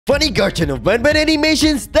funny Garten of Banban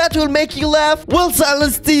animations that will make you laugh? Will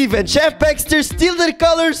Silent Steve and Chef PIGSTER steal their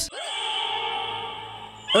colors?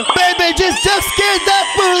 Baby, just scared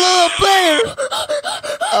that poor little player.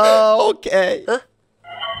 Oh, okay.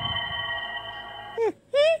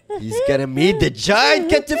 He's gonna meet the giant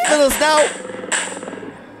caterpillars now.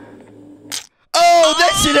 Oh,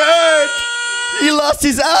 that should hurt. He lost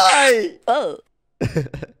his eye. Oh.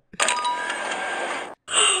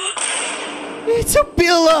 It's a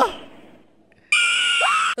pillar.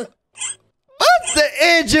 What's the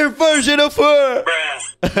injured version of her?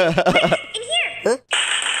 In here.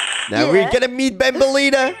 Now we're gonna meet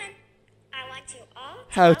Bambalina.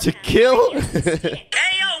 How to kill? Hey,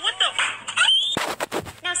 yo, what the?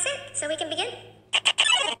 Now sit, so we can begin.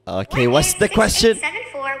 Okay, what's the question?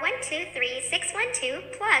 74123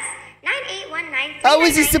 plus 9819. How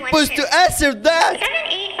is he supposed to answer that?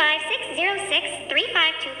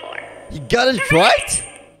 785606354. You got it right?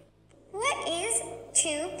 What is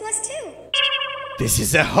 2 plus 2? This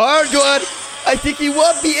is a hard one. I think he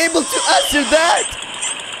won't be able to answer that.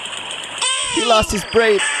 He lost his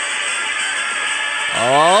brain.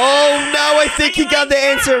 Oh, now I think he got the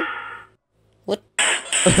answer. What?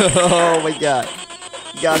 Oh my god.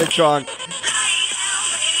 He got it wrong.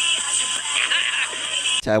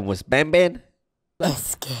 Time was Banban.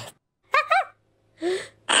 Let's get.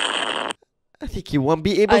 I think he won't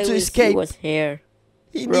be able to escape. He was here.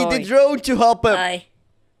 He needed the drone to help him.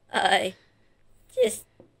 I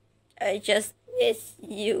just miss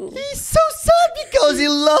you. He's so sad because he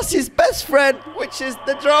lost his best friend, which is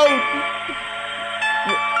the drone.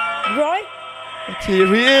 Right? But here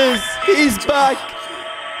he is. He's back.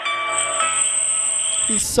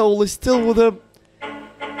 His soul is still with him.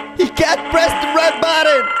 He can't press the red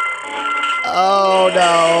button. Oh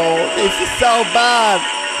no. This is so bad.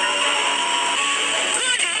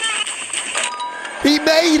 He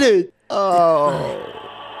made it. Oh.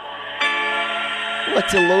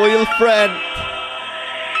 What a loyal friend.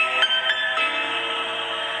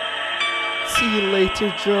 See you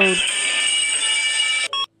later, drone.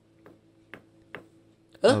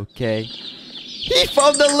 Okay. He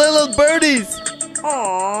found the little birdies.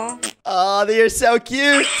 Aww. Oh, they are so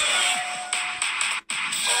cute.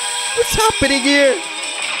 What's happening here?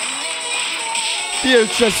 They are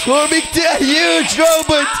transforming to a huge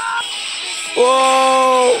robot.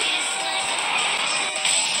 Whoa.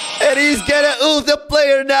 And he's gonna ult the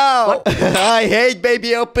player now. I hate Baby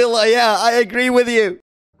Opila. Yeah, I agree with you.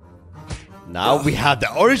 Now we have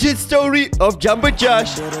the origin story of Jumbo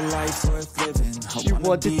Josh. She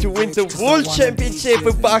wanted to win the world championship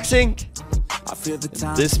of boxing.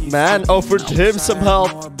 This man offered him some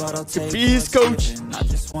help to be his coach.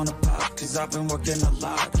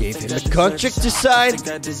 Gave him a contract to sign.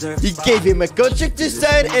 He gave him a contract to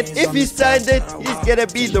sign, and if he signed it, he's gonna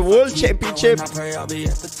be the world championship.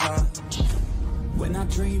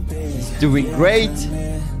 He's doing great.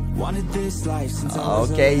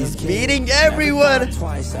 Okay, he's beating everyone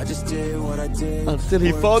until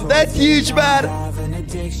he found that huge man. And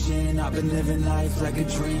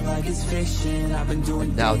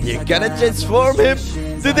now they're gonna transform him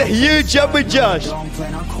to the huge Jumbo Josh.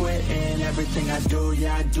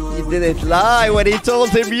 He didn't lie when he told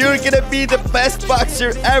him you're gonna be the best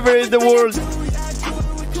boxer ever in the world.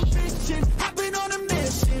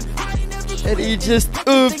 And he just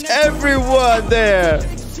oofed everyone there.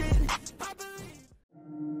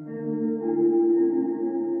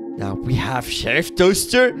 Now we have Sheriff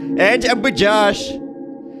Toaster and Jumbo Josh.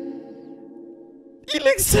 He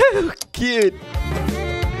looks so cute.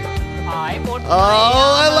 Oh,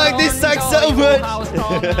 I like this song so much.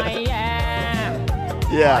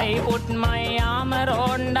 Yeah.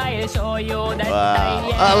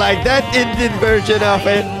 Wow, I like that Indian version of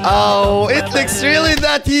it. Oh, it looks really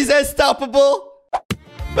that he's unstoppable.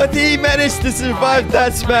 But he managed to survive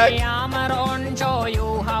that smack.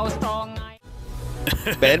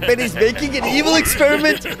 Banban is making an evil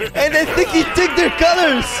experiment, and I think he took their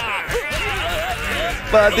colors.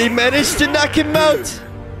 But they managed to knock him out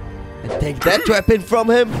and take that weapon from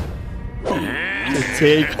him. To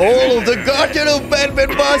take all of the Garten of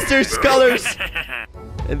Banban monsters' colors.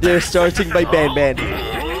 And they're starting by Banban.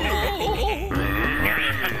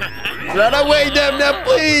 Run away, Nam,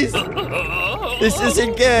 please! This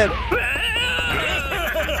isn't good.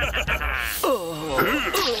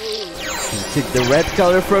 Took the red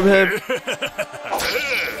color from him.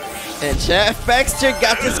 And Chef PIGSTER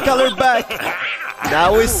got his color back.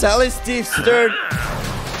 Now it's Silent Steve's turn.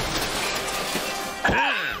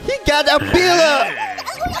 He got a pillow.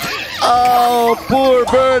 Oh, poor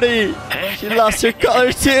birdie. She lost her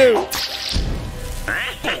color too.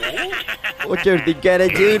 What are they gonna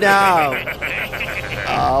do now?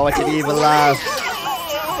 Oh, what an evil laugh.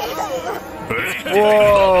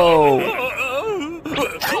 Whoa.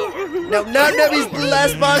 Now, Num-Num is the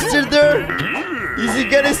last monster there. Is he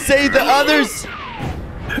gonna save the others?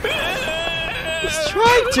 He's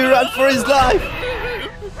trying to run for his life.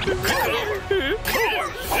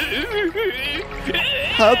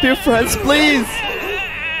 Help your friends, please.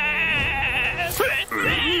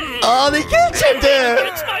 Oh, they killed him there.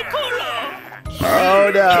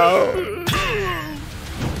 Oh no.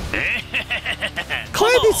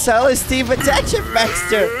 Why did Silent Steve attack you,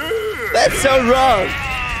 Baxter? That's so wrong.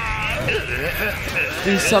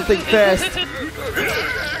 Do something fast.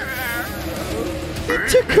 He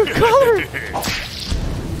took her color.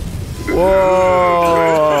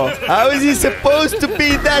 Whoa. How is he supposed to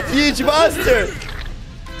be that huge monster?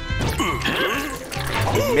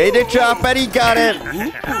 He made a drop and he got it.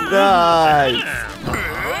 Nice.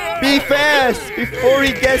 Be fast before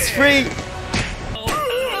he gets free.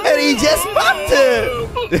 And he just popped him.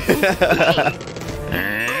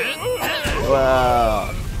 Wow.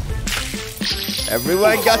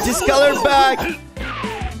 Everyone got his color back.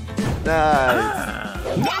 Nice.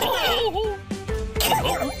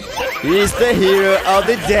 He's the hero of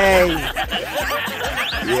the day.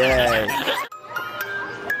 Yay.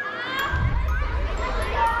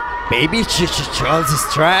 Baby Charles is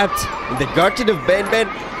trapped in the Garten of Banban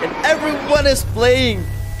and everyone is playing.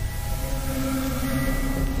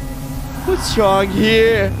 What's wrong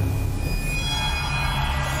here?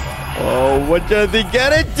 Oh, what are they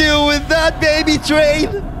gonna do with that baby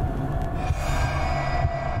train?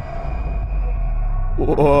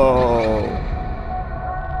 Whoa.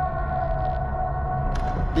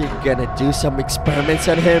 They're gonna do some experiments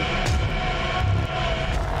on him.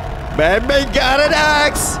 Banban got an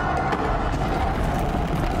axe.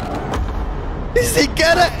 Is he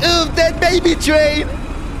gonna oof that baby train?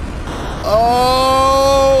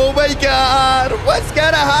 Oh my god! What's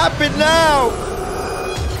gonna happen now?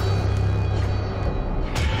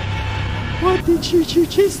 What did you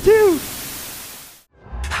just do?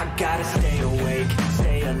 I gotta stay awake,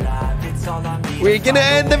 stay alive. It's all I need. We're gonna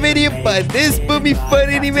end the video by this Boommy Fun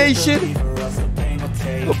animation.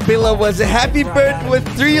 Opila was a happy bird with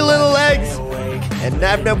 3 little eggs, and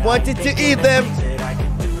Num-Num wanted to eat them.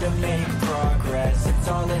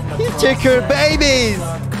 He took her babies.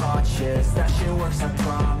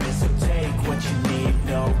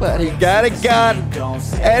 But he got a gun,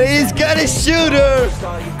 and he's gonna shoot her.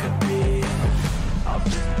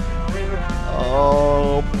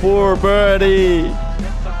 Oh, poor birdie.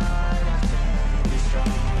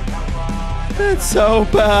 That's so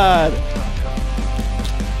bad.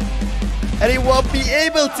 And he won't be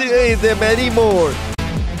able to eat them anymore.